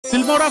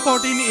Filmora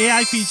 14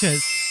 AI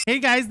features. Hey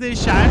guys, this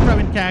is Shayan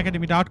from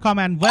IncaAcademy.com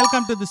and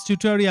welcome to this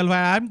tutorial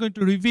where I'm going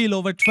to reveal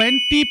over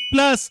 20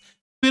 plus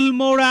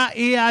Filmora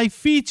AI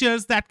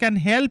features that can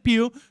help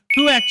you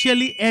to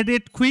actually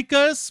edit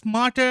quicker,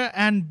 smarter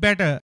and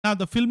better. Now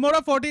the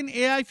Filmora 14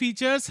 AI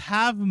features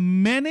have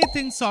many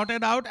things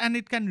sorted out and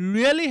it can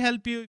really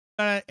help you if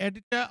you're an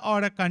editor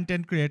or a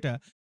content creator.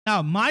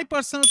 Now my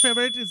personal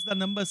favorite is the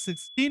number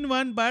 16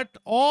 one, but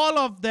all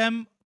of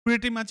them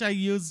pretty much I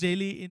use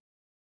daily.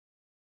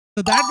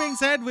 So that being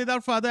said,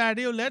 without further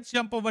ado, let's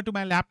jump over to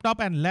my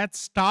laptop and let's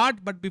start.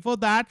 But before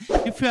that,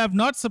 if you have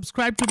not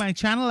subscribed to my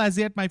channel as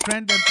yet, my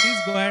friend, then please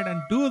go ahead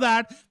and do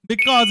that,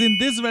 because in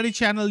this very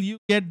channel, you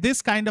get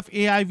this kind of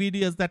AI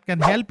videos that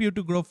can help you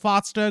to grow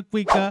faster,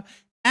 quicker,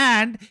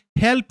 and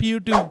help you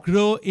to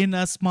grow in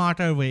a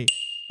smarter way.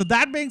 So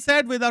that being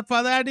said, without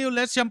further ado,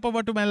 let's jump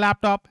over to my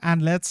laptop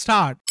and let's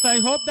start. So I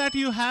hope that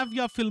you have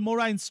your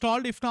Filmora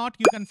installed. If not,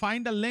 you can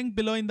find a link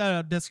below in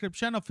the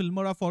description of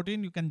Filmora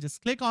 14. You can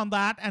just click on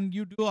that and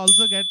you do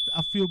also get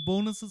a few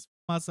bonuses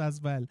from us as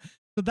well.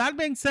 So that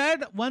being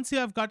said, once you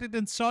have got it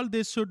installed,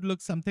 this should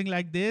look something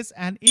like this.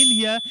 And in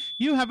here,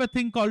 you have a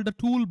thing called the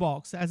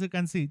toolbox. As you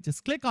can see,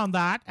 just click on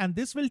that and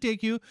this will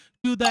take you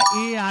to the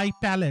AI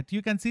palette.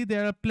 You can see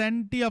there are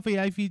plenty of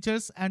AI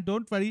features and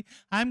don't worry,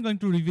 I'm going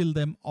to reveal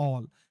them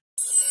all.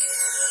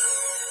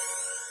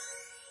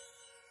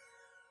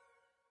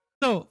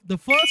 So the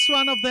first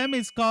one of them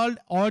is called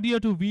audio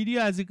to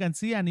video, as you can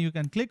see, and you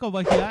can click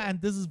over here, and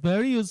this is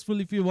very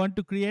useful if you want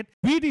to create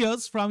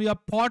videos from your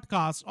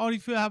podcast, or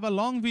if you have a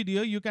long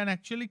video, you can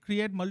actually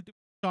create multiple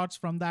shots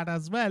from that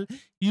as well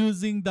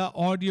using the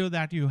audio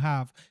that you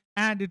have,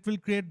 and it will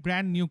create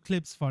brand new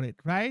clips for it,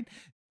 right?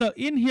 So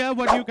in here,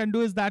 what you can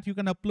do is that you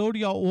can upload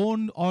your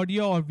own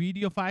audio or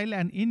video file,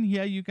 and in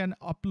here you can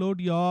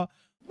upload your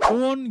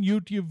own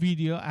YouTube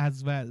video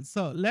as well.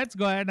 So let's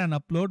go ahead and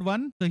upload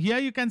one. So here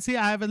you can see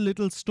I have a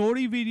little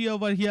story video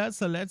over here.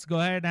 So let's go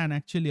ahead and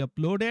actually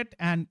upload it.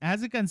 And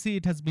as you can see,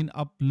 it has been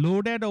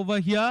uploaded over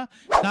here.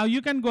 Now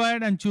you can go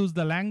ahead and choose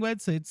the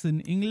language. So it's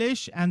in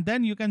English, and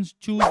then you can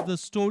choose the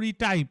story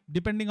type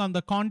depending on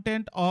the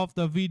content of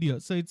the video.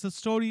 So it's a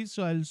story.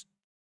 So I'll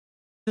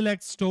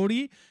select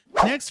story.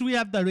 Next we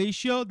have the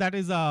ratio, that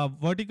is a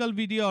vertical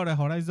video or a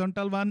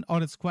horizontal one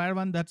or a square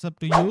one, that's up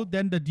to you.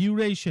 Then the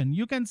duration,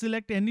 you can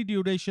select any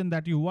duration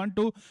that you want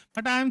to,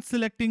 but I am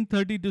selecting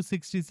 30 to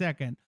 60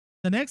 seconds.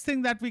 The next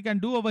thing that we can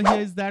do over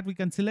here is that we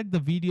can select the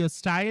video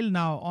style.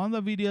 Now on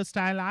the video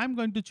style, I'm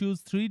going to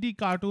choose 3D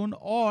cartoon,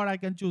 or I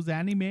can choose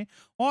anime,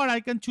 or I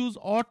can choose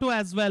auto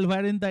as well,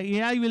 wherein the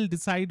AI will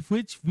decide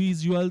which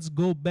visuals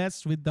go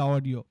best with the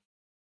audio.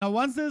 Now,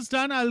 once this is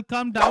done, I'll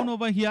come down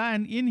over here,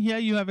 and in here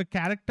you have a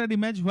character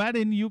image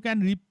wherein you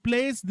can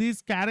replace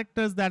these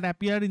characters that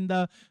appear in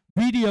the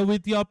video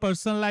with your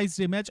personalized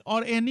image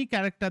or any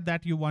character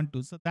that you want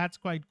to. So that's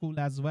quite cool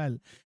as well.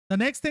 The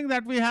next thing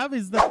that we have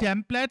is the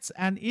templates,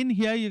 and in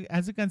here,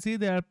 as you can see,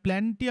 there are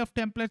plenty of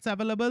templates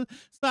available.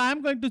 So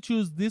I'm going to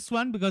choose this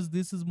one because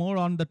this is more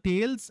on the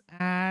tails.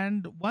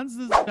 And once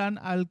this is done,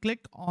 I'll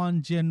click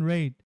on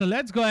generate. So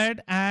let's go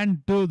ahead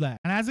and do that.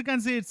 And as you can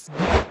see, it's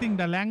detecting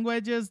the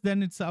languages,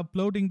 then it's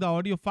uploading the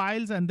audio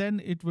files, and then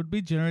it would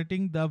be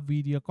generating the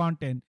video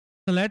content.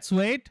 So let's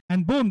wait,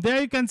 and boom,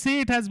 there you can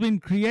see it has been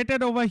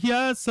created over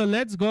here. So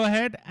let's go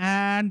ahead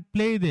and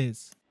play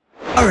this.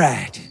 All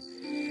right.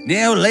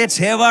 Now let's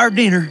have our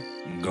dinner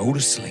and go to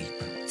sleep.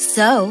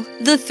 So,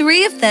 the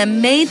three of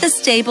them made the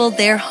stable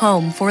their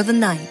home for the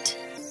night.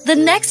 The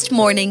next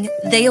morning,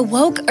 they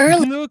awoke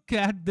early. Look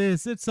at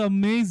this. It's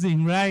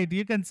amazing, right?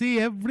 You can see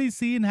every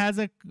scene has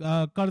a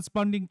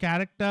corresponding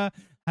character,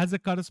 has a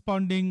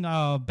corresponding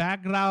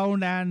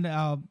background, and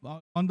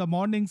on the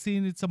morning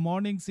scene, it's a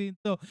morning scene.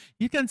 So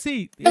you can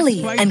see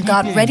Early and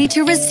got ready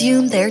to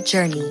resume their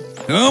journey.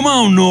 Come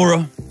on,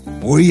 Nora.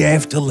 We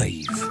have to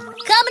leave.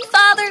 Coming,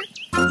 Father.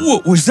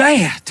 What was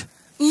that?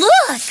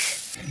 Look!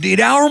 Did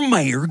our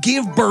mayor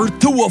give birth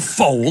to a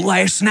foal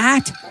last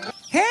night?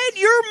 Had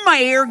your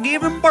mayor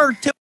given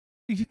birth to...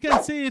 You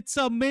can see it's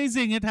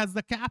amazing. It has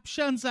the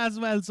captions as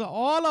well. So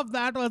all of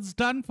that was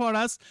done for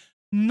us.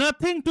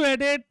 Nothing to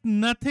edit,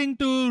 nothing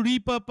to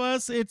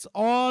repurpose. It's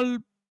all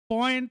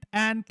point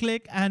and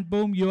click and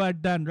boom, you are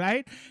done,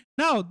 right?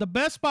 Now, the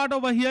best part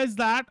over here is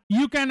that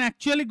you can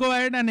actually go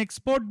ahead and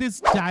export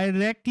this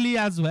directly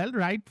as well,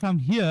 right? From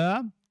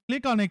here,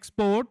 click on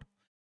export.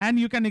 And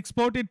you can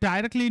export it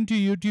directly into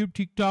YouTube,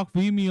 TikTok,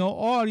 Vimeo,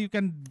 or you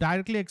can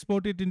directly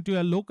export it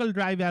into a local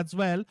drive as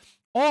well.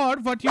 Or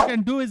what you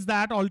can do is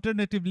that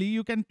alternatively,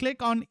 you can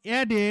click on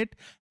edit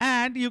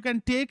and you can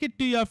take it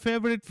to your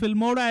favorite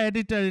Filmora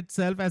editor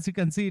itself. As you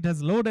can see, it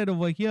has loaded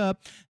over here,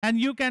 and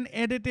you can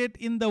edit it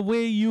in the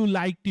way you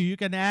like to. You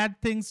can add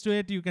things to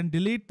it. You can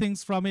delete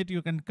things from it.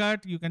 You can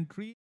cut, you can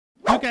treat.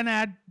 You can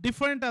add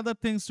different other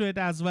things to it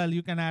as well.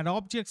 You can add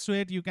objects to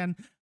it. You can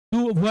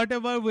do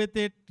whatever with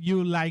it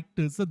you like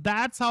to. So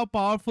that's how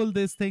powerful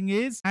this thing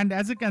is. And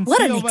as you can What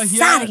see an over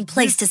exciting here,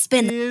 place to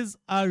spend. this is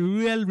a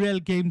real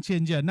game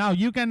changer. Now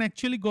you can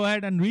actually go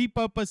ahead and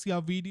repurpose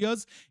your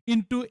videos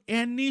into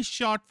any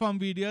short form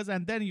videos,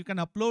 and then you can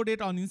upload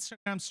it on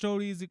Instagram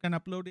stories, you can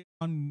upload it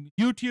on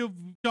YouTube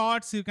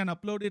shorts, you can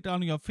upload it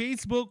on your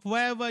Facebook,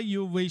 wherever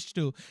you wish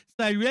to.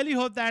 So I really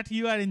hope that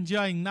you are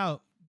enjoying.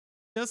 Now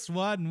just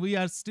one, we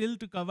are still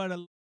to cover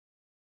a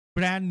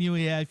brand new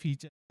AI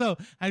feature. So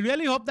I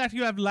really hope that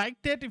you have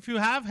liked it. If you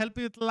have, help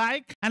me with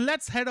like, and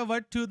let's head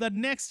over to the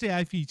next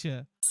AI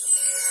feature.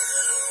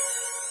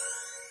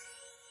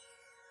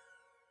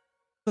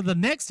 So the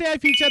next AI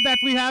feature that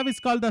we have is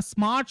called the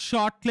Smart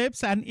Short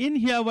Clips, and in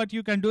here what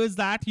you can do is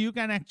that you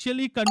can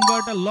actually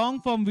convert a long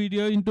form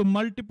video into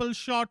multiple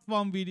short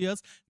form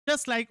videos,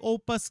 just like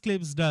Opus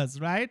Clips does,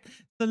 right?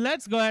 So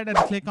let's go ahead and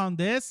click on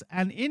this,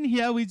 and in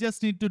here we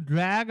just need to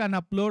drag and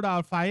upload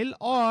our file,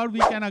 or we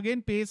can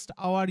again paste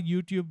our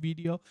YouTube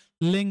video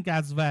link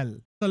as well.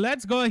 So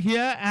let's go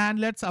here and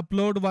let's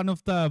upload one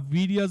of the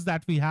videos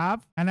that we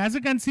have. And as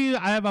you can see,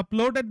 I have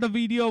uploaded the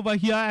video over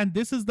here, and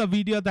this is the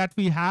video that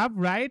we have,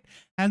 right?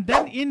 And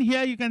then in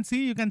here you can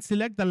see, you can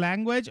select the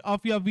language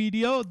of your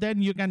video.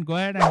 Then you can go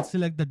ahead and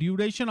select the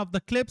duration of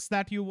the clips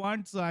that you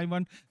want. So I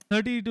want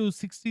 30 to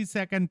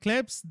 60-second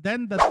clips.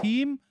 Then the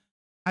theme,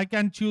 I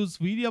can choose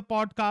video,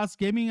 podcast,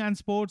 gaming and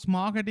sports,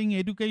 marketing,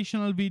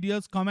 educational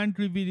videos,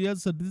 commentary videos.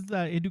 So this is the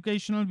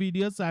educational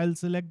videos. I'll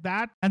select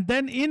that. And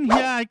then in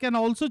here, I can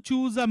also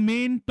choose a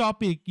main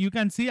topic. You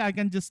can see I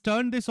can just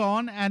turn this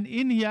on, and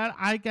in here,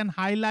 I can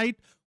highlight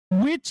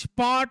which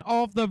part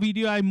of the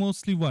video I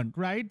mostly want,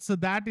 right? So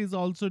that is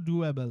also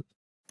doable.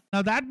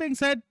 Now that being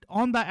said,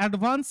 on the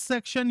advanced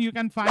section, you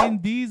can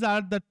find these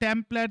are the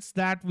templates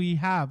that we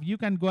have. You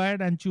can go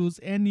ahead and choose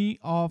any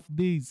of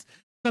these.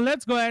 So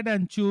let's go ahead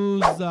and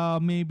choose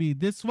maybe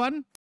this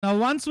one. Now,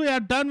 once we are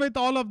done with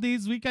all of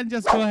these, we can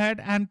just go ahead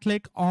and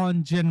click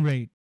on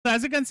generate. So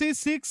as you can see,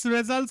 6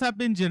 results have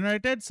been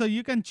generated. So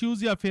you can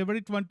choose your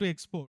favorite one to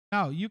export.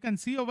 Now you can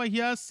see over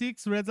here,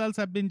 6 results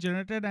have been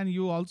generated, and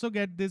you also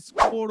get this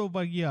code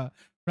over here,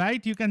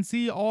 right? You can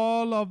see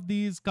all of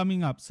these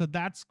coming up. So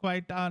that's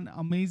quite an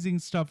amazing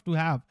stuff to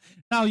have.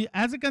 Now,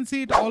 as you can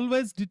see, it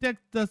always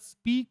detects the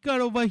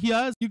speaker over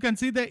here. You can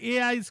see the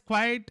AI is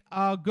quite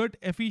good,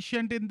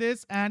 efficient in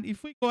this. And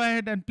if we go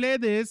ahead and play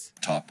this,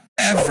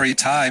 every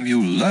time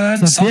you learn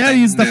so something there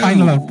is the new.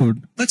 final output.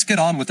 Let's get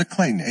on with the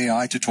Clayton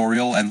AI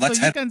tutorial, and let's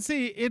so you can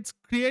see it's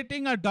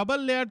creating a double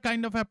layered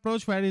kind of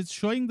approach where it's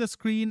showing the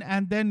screen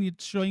and then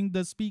it's showing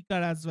the speaker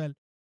as well.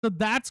 So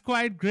that's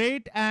quite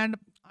great. And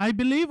I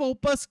believe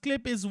Opus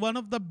Clip is one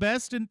of the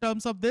best in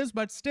terms of this,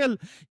 but still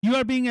you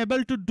are being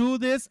able to do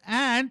this.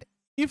 And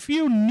if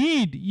you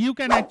need, you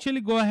can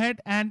actually go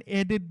ahead and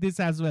edit this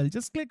as well.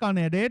 Just click on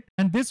edit,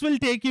 and this will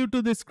take you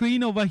to the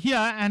screen over here.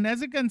 And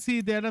as you can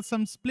see, there are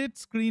some split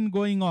screen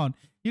going on.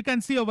 You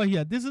can see over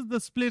here, this is the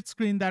split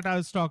screen that I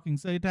was talking.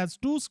 So it has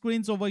 2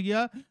 screens over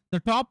here, the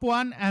top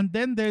one, and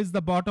then there is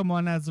the bottom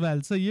one as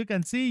well. So you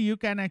can see, you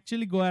can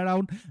actually go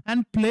around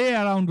and play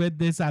around with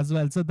this as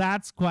well. So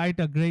that's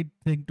quite a great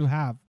thing to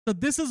have. So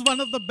this is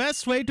one of the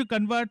best way to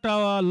convert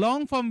a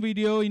long form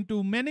video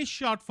into many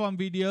short form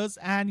videos,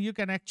 and you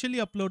can actually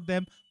upload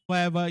them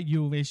wherever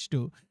you wish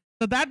to.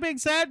 So that being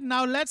said,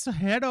 now let's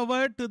head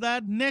over to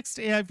the next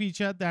AI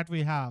feature that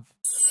we have.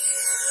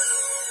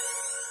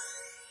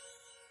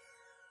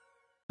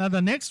 Now the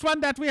next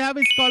one that we have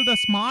is called the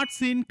Smart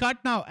Scene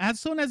Cut. Now as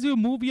soon as you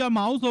move your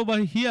mouse over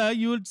here,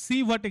 you will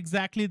see what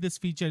exactly this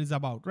feature is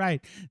about, right?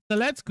 So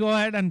let's go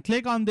ahead and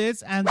click on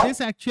this, and this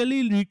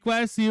actually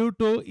requires you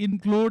to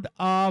include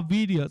a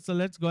video. So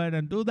let's go ahead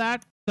and do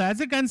that. So as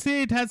you can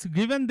see, it has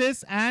given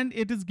this, and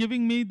it is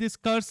giving me this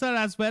cursor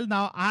as well.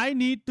 Now I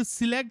need to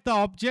select the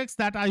objects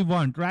that I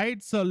want,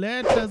 right? So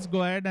let us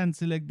go ahead and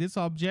select this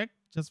object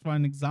just for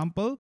an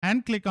example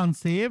and click on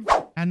save.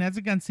 And as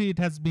you can see, it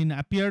has been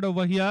appeared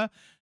over here.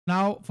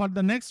 Now for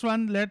the next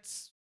one,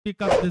 let's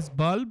pick up this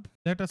bulb.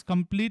 Let us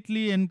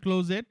completely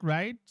enclose it,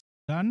 right?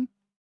 Done.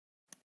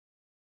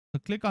 So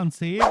click on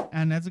save,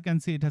 and as you can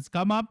see, it has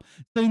come up.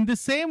 So in the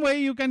same way,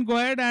 you can go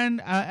ahead and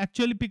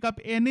actually pick up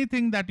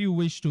anything that you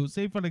wish to.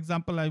 Say for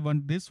example, I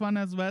want this one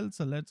as well.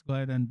 So let's go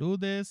ahead and do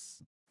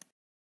this.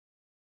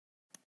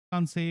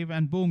 On save,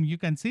 and boom, you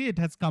can see it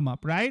has come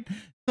up, right?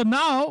 So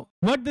now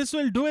what this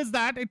will do is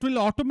that it will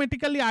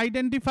automatically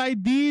identify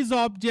these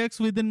objects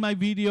within my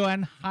video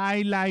and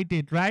highlight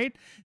it, right?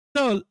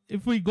 So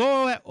if we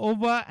go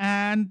over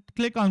and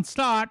click on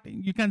start,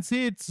 you can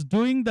see it's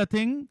doing the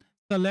thing.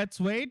 So let's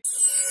wait.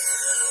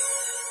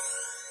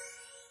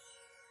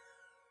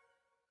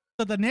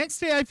 So the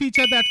next AI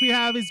feature that we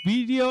have is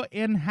Video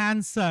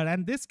Enhancer,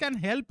 and this can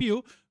help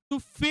you to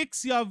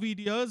fix your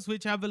videos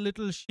which have a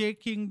little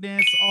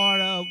shakiness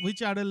or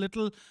which are a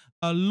little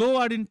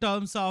lower in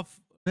terms of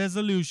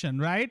resolution,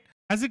 right?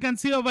 As you can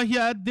see over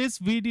here, this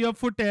video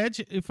footage,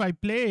 if I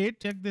play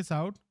it, check this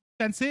out.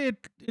 You can see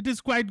it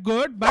is quite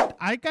good, but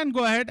I can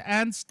go ahead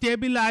and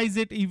stabilize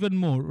it even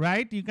more,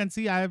 right? You can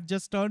see I have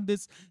just turned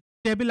this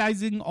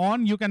stabilizing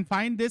on, you can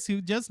find this.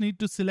 You just need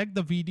to select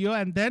the video,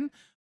 and then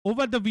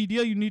over the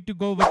video you need to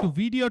go over to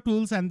video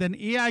tools and then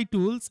AI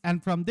tools,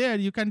 and from there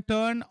you can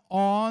turn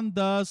on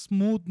the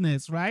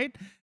smoothness. Right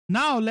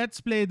now let's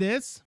play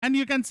this, and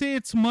you can see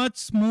it's much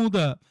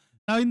smoother.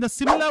 Now in the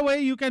similar way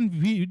you can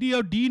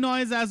video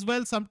denoise as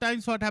well.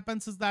 Sometimes what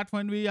happens is that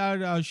when we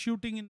are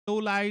shooting in low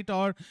light,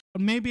 or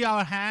maybe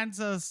our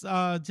hands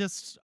are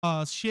just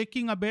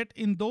shaking a bit,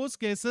 in those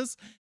cases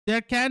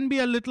there can be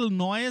a little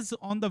noise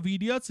on the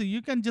video. So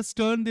you can just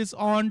turn this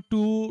on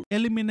to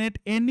eliminate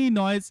any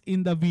noise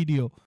in the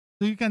video.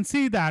 So you can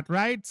see that,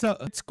 right? So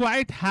it's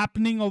quite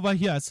happening over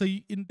here. So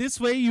in this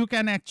way, you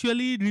can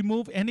actually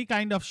remove any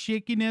kind of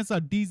shakiness or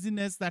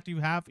dizziness that you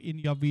have in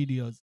your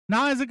videos.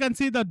 Now, as you can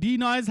see, the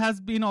denoise has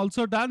been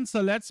also done.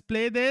 So let's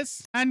play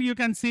this, and you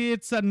can see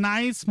it's a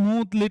nice,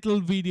 smooth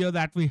little video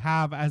that we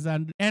have as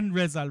an end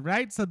result,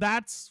 right? So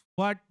that's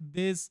what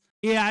this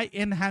AI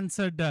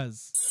enhancer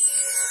does.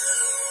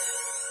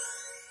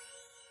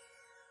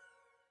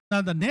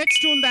 Now, the next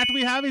tool that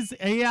we have is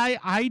AI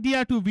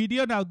idea to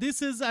video. Now,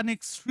 this is an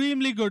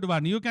extremely good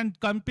one. You can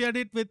compare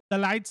it with the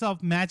likes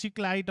of Magic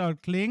Light or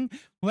Kling,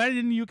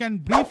 wherein you can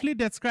briefly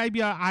describe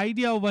your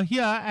idea over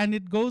here and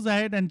it goes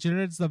ahead and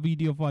generates the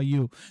video for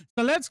you.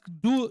 So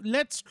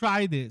let's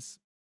try this.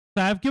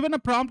 So I've given a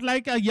prompt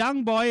like a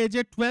young boy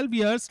aged 12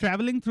 years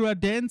traveling through a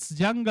dense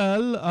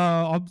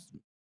jungle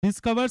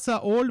discovers an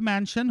old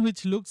mansion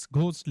which looks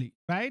ghostly,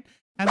 right?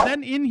 And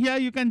then in here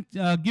you can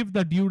give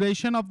the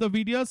duration of the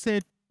video,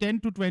 say 10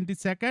 to 20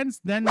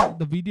 seconds, then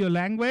the video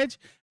language,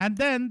 and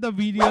then the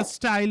video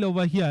style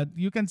over here.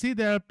 You can see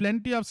there are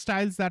plenty of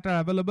styles that are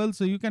available,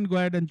 so you can go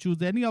ahead and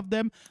choose any of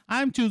them.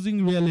 I'm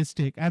choosing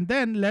realistic, and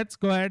then let's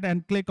go ahead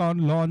and click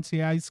on launch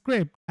AI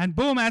script, and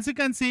boom, as you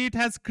can see, it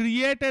has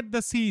created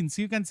the scenes.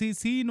 You can see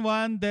scene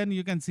 1, then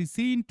you can see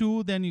scene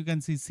 2, then you can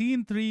see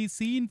scene 3,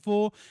 scene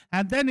 4,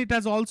 and then it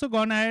has also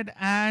gone ahead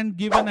and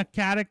given a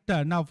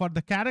character. Now for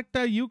the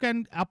character, you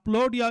can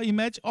upload your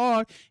image,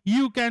 or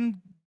you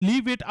can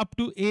leave it up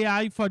to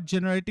AI for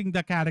generating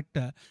the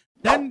character.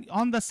 Then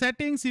on the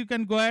settings, you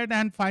can go ahead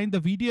and find the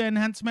video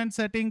enhancement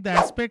setting, the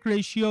aspect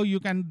ratio. You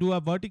can do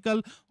a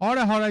vertical or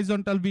a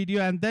horizontal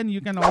video, and then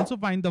you can also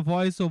find the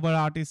voiceover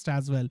artist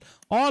as well.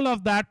 All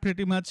of that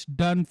pretty much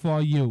done for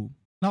you.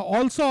 Now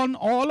also on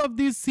all of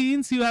these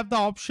scenes, you have the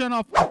option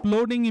of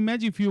uploading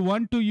image. If you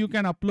want to, you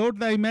can upload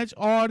the image,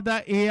 or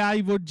the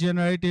AI would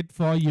generate it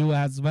for you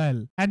as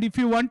well. And if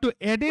you want to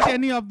edit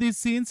any of these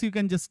scenes, you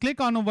can just click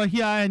on over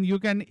here and you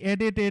can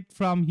edit it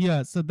from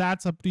here. So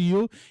that's up to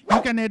you.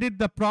 You can edit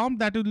the prompt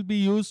that will be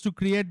used to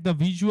create the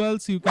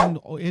visuals. You can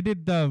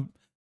edit the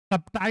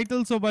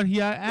subtitles over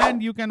here,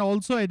 and you can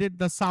also edit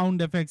the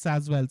sound effects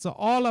as well. So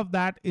all of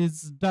that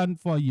is done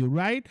for you,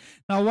 right?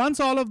 Now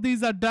once all of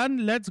these are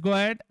done, let's go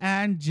ahead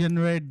and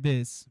generate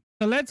this.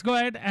 So let's go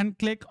ahead and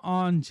click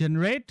on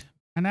generate,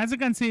 and as you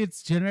can see,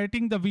 it's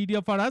generating the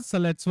video for us. So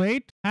let's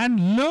wait,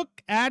 and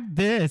look at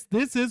this.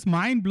 This is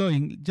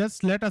mind-blowing.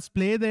 Just let us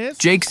play this.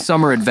 Jake's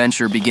summer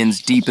adventure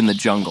begins deep in the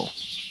jungle.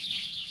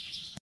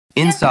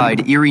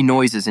 Inside, eerie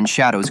noises and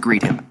shadows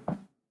greet him.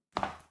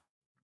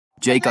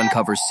 Jake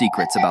uncovers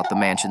secrets about the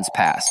mansion's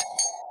past.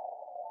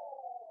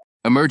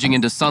 Emerging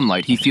into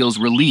sunlight, he feels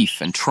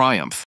relief and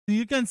triumph.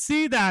 You can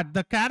see that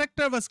the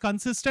character was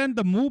consistent,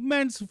 the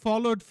movements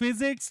followed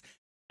physics,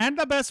 and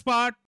the best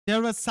part, there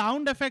was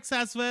sound effects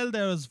as well,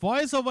 there was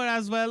voiceover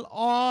as well,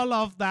 all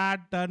of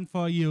that done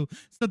for you.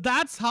 So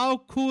that's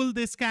how cool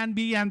this can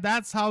be, and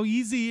that's how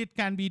easy it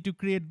can be to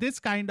create this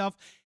kind of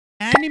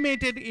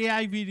animated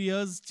AI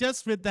videos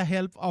just with the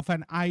help of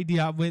an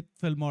idea with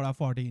Filmora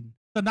 14.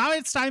 So now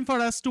it's time for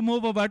us to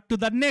move over to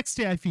the next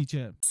AI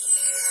feature.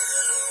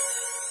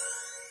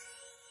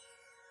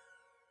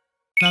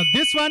 Now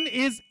this one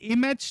is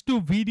image to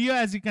video,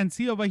 as you can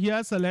see over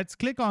here. So let's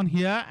click on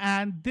here,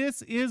 and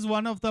this is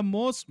one of the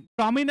most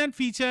prominent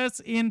features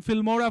in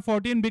Filmora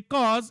 14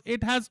 because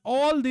it has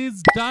all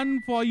these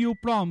done for you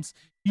prompts.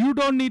 You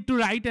don't need to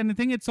write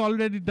anything, it's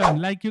already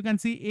done. Like you can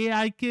see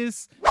AI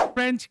kiss,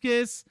 French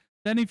kiss.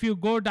 Then if you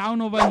go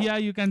down over here,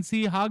 you can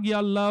see hug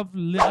your love,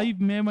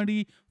 live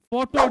memory,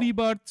 photo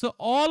rebirth. So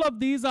all of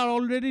these are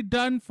already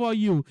done for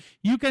you.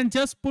 You can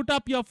just put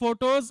up your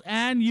photos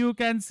and you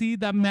can see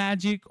the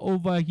magic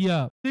over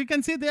here. So you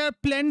can see there are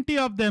plenty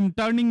of them,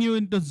 turning you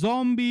into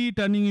zombie,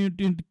 turning you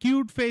into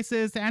cute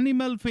faces,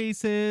 animal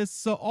faces.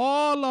 So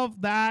all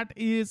of that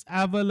is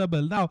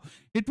available. Now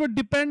it would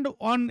depend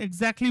on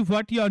exactly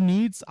what your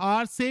needs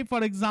are. Say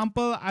for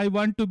example, I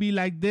want to be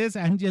like this,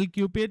 Angel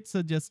Cupid.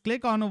 So just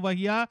click on over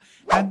here,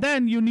 and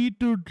then you need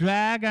to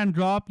drag and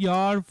drop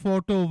your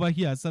photo over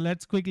here. So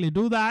let's quickly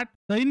do that.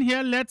 So in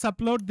here, let's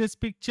upload this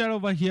picture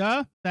over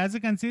here. As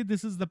you can see,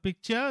 this is the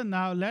picture.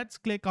 Now let's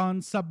click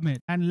on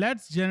submit, and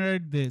let's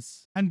generate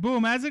this, and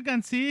boom, as you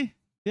can see,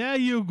 there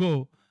you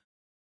go.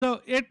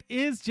 So it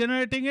is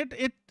generating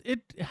it.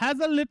 It has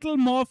a little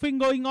morphing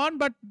going on,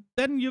 but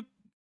then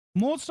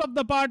most of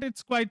the part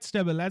it's quite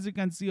stable, as you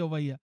can see over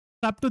here.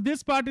 Up to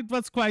this part it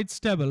was quite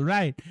stable,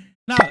 right?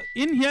 Now,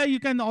 in here, you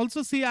can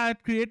also see I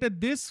had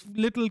created this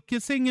little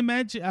kissing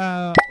image,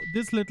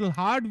 this little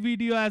heart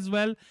video as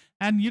well.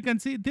 And you can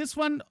see this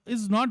one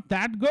is not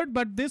that good,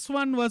 but this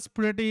one was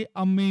pretty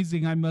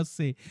amazing, I must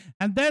say.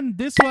 And then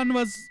this one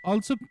was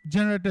also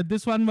generated.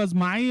 This one was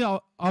my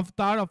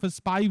avatar of a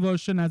spy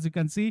version, as you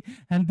can see.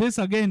 And this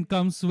again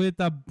comes with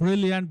a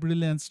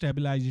brilliant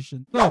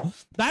stabilization. So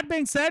that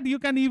being said, you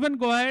can even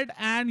go ahead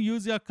and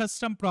use your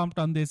custom prompt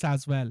on this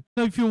as well.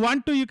 So if you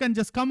want to, you can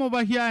just come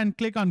over here and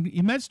click on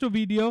image to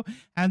video.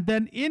 And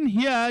then in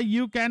here,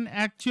 you can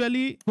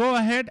actually go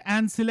ahead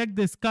and select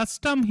this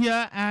custom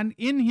here. And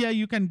in here,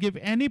 you can give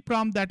any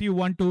prompt that you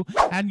want to,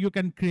 and you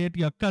can create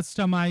your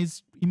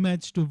customized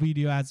image to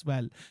video as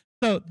well.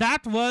 So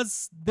that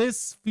was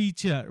this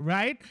feature,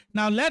 right?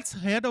 Now let's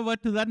head over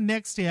to the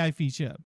next AI feature.